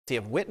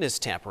of witness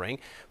tampering.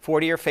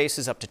 Fortier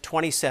faces up to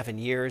 27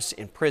 years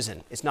in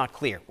prison. It's not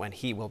clear when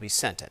he will be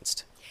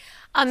sentenced.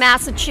 A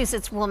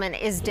Massachusetts woman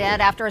is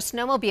dead after a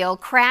snowmobile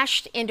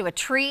crashed into a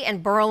tree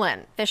in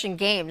Berlin. Fish and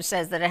Game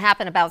says that it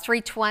happened about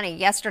 3:20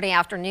 yesterday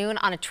afternoon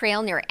on a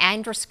trail near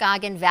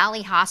Androscoggin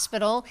Valley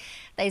Hospital.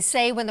 They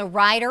say when the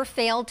rider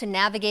failed to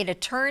navigate a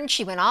turn,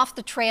 she went off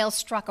the trail,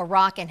 struck a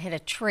rock, and hit a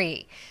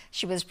tree.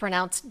 She was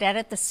pronounced dead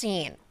at the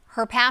scene.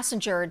 Her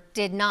passenger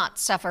did not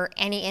suffer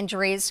any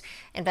injuries.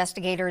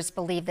 Investigators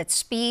believe that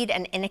speed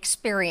and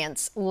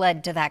inexperience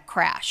led to that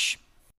crash.